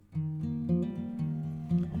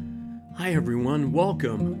Hi, everyone.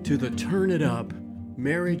 Welcome to the Turn It Up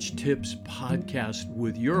Marriage Tips Podcast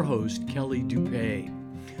with your host, Kelly Dupay.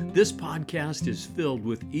 This podcast is filled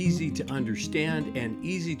with easy to understand and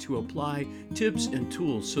easy to apply tips and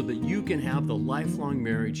tools so that you can have the lifelong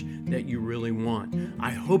marriage that you really want.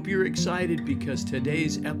 I hope you're excited because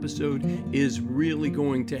today's episode is really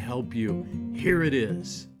going to help you. Here it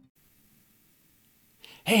is.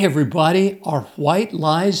 Hey, everybody. Are white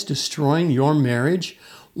lies destroying your marriage?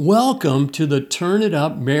 Welcome to the Turn It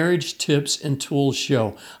Up Marriage Tips and Tools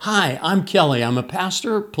Show. Hi, I'm Kelly. I'm a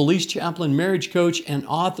pastor, police chaplain, marriage coach, and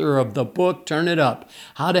author of the book, Turn It Up,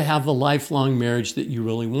 How to Have the Lifelong Marriage That You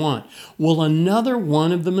Really Want. Well, another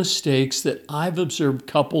one of the mistakes that I've observed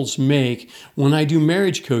couples make when I do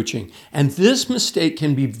marriage coaching, and this mistake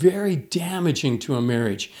can be very damaging to a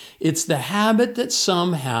marriage. It's the habit that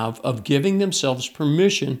some have of giving themselves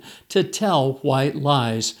permission to tell white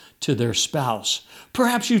lies to their spouse.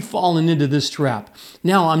 Perhaps you've fallen into this trap.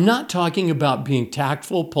 Now, I'm not talking about being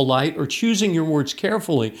tactful, polite, or choosing your words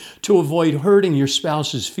carefully to avoid hurting your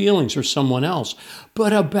spouse's feelings or someone else,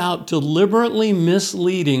 but about deliberately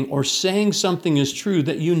misleading or saying something is true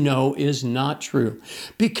that you know is not true.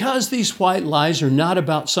 Because these white lies are not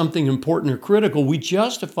about something important or critical, we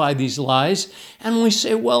justify these lies and we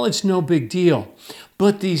say, well, it's no big deal.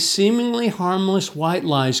 But these seemingly harmless white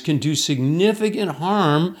lies can do significant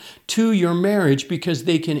harm to your marriage because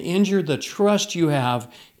they can injure the trust you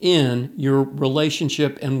have in your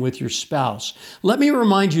relationship and with your spouse. Let me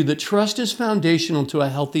remind you that trust is foundational to a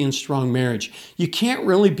healthy and strong marriage. You can't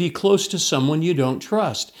really be close to someone you don't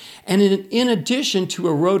trust. And in addition to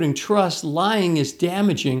eroding trust, lying is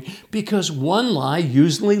damaging because one lie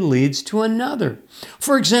usually leads to another.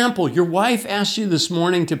 For example, your wife asks you this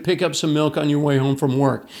morning to pick up some milk on your way home from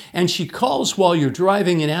work, and she calls while you're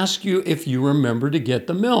driving and asks you if you remember to get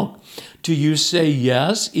the milk. Do you say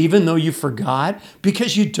yes, even though you forgot,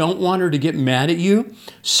 because you don't want her to get mad at you?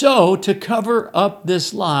 So, to cover up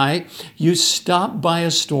this lie, you stop by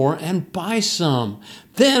a store and buy some.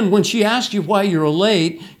 Then, when she asks you why you're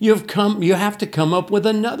late, you have to come up with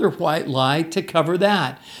another white lie to cover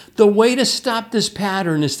that. The way to stop this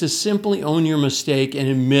pattern is to simply own your mistake and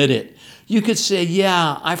admit it. You could say,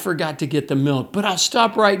 yeah, I forgot to get the milk, but I'll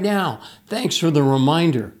stop right now. Thanks for the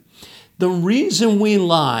reminder. The reason we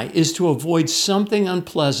lie is to avoid something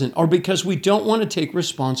unpleasant or because we don't want to take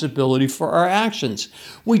responsibility for our actions.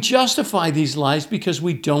 We justify these lies because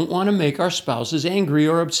we don't want to make our spouses angry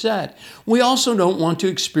or upset. We also don't want to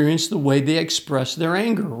experience the way they express their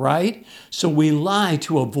anger, right? So we lie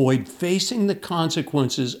to avoid facing the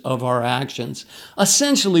consequences of our actions.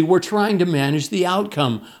 Essentially, we're trying to manage the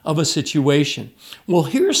outcome of a situation. Well,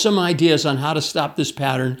 here are some ideas on how to stop this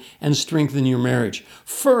pattern and strengthen your marriage.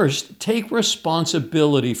 First, take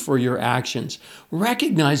responsibility for your actions.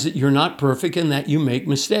 Recognize that you're not perfect and that you make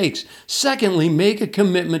mistakes. Secondly, make a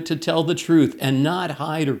commitment to tell the truth and not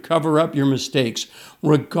hide or cover up your mistakes,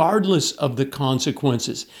 regardless of the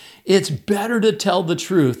consequences. It's better to tell the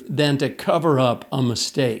truth than to cover up a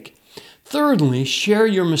mistake. Thirdly, share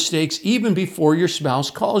your mistakes even before your spouse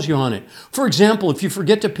calls you on it. For example, if you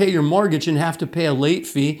forget to pay your mortgage and have to pay a late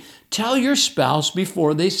fee, tell your spouse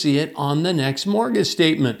before they see it on the next mortgage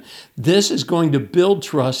statement. This is going to build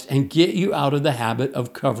trust and get you out of the habit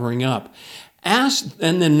of covering up. And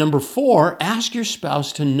then number 4, ask your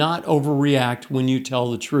spouse to not overreact when you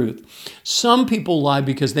tell the truth. Some people lie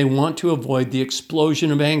because they want to avoid the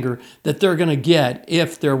explosion of anger that they're going to get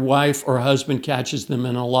if their wife or husband catches them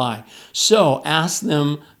in a lie. So ask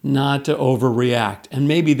them not to overreact, and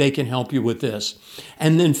maybe they can help you with this.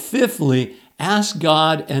 And then fifthly, ask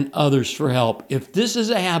God and others for help. If this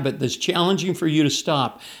is a habit that's challenging for you to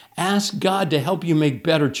stop, ask God to help you make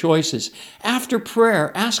better choices. After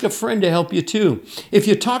prayer, ask a friend to help you too. If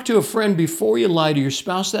you talk to a friend before you lie to your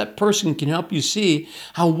spouse, that person can help you see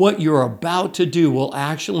how what you're about to do will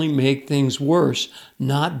actually make things worse,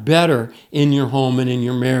 not better, in your home and in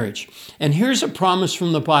your marriage. And here's a promise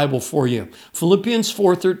from the Bible for you. Philippians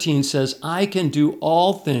 4:13 says, I can do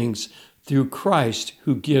all things through Christ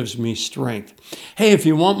who gives me strength. Hey, if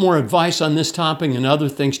you want more advice on this topic and other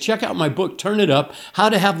things, check out my book, Turn It Up, How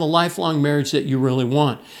to Have the Lifelong Marriage That You Really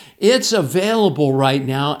Want. It's available right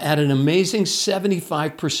now at an amazing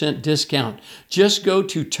 75% discount. Just go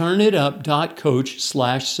to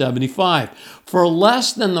turnitup.coach/75. For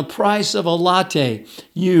less than the price of a latte,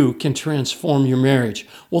 you can transform your marriage.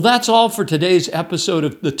 Well, that's all for today's episode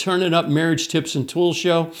of the Turn It Up Marriage Tips and Tools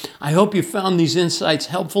Show. I hope you found these insights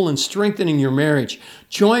helpful in strengthening your marriage.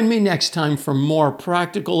 Join me next time for more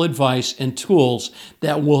practical advice and tools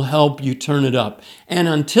that will help you turn it up. And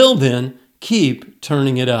until then, keep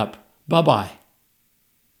turning it up. Bye-bye.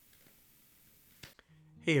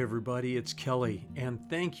 Hey everybody, it's Kelly, and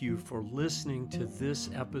thank you for listening to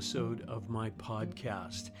this episode of my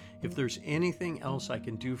podcast. If there's anything else I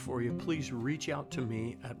can do for you, please reach out to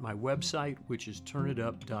me at my website, which is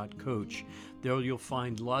turnitup.coach. There you'll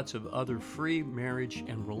find lots of other free marriage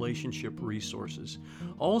and relationship resources.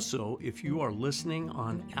 Also, if you are listening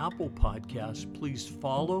on Apple Podcasts, please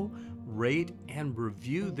follow, rate, and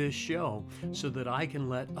review this show so that I can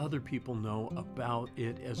let other people know about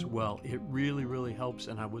it as well. It really, really helps,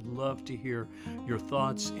 and I would love to hear your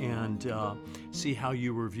thoughts and see how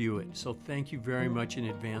you review it. So thank you very much in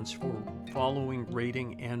advance for following,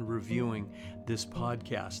 rating, and reviewing this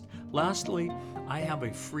podcast. Lastly, I have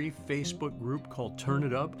a free Facebook group called Turn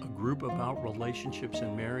It Up, a group about relationships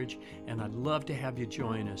and marriage, and I'd love to have you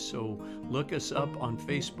join us. So look us up on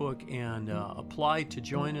Facebook and apply to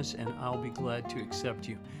join us, and I'll be glad to accept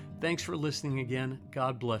you. Thanks for listening again.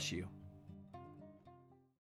 God bless you.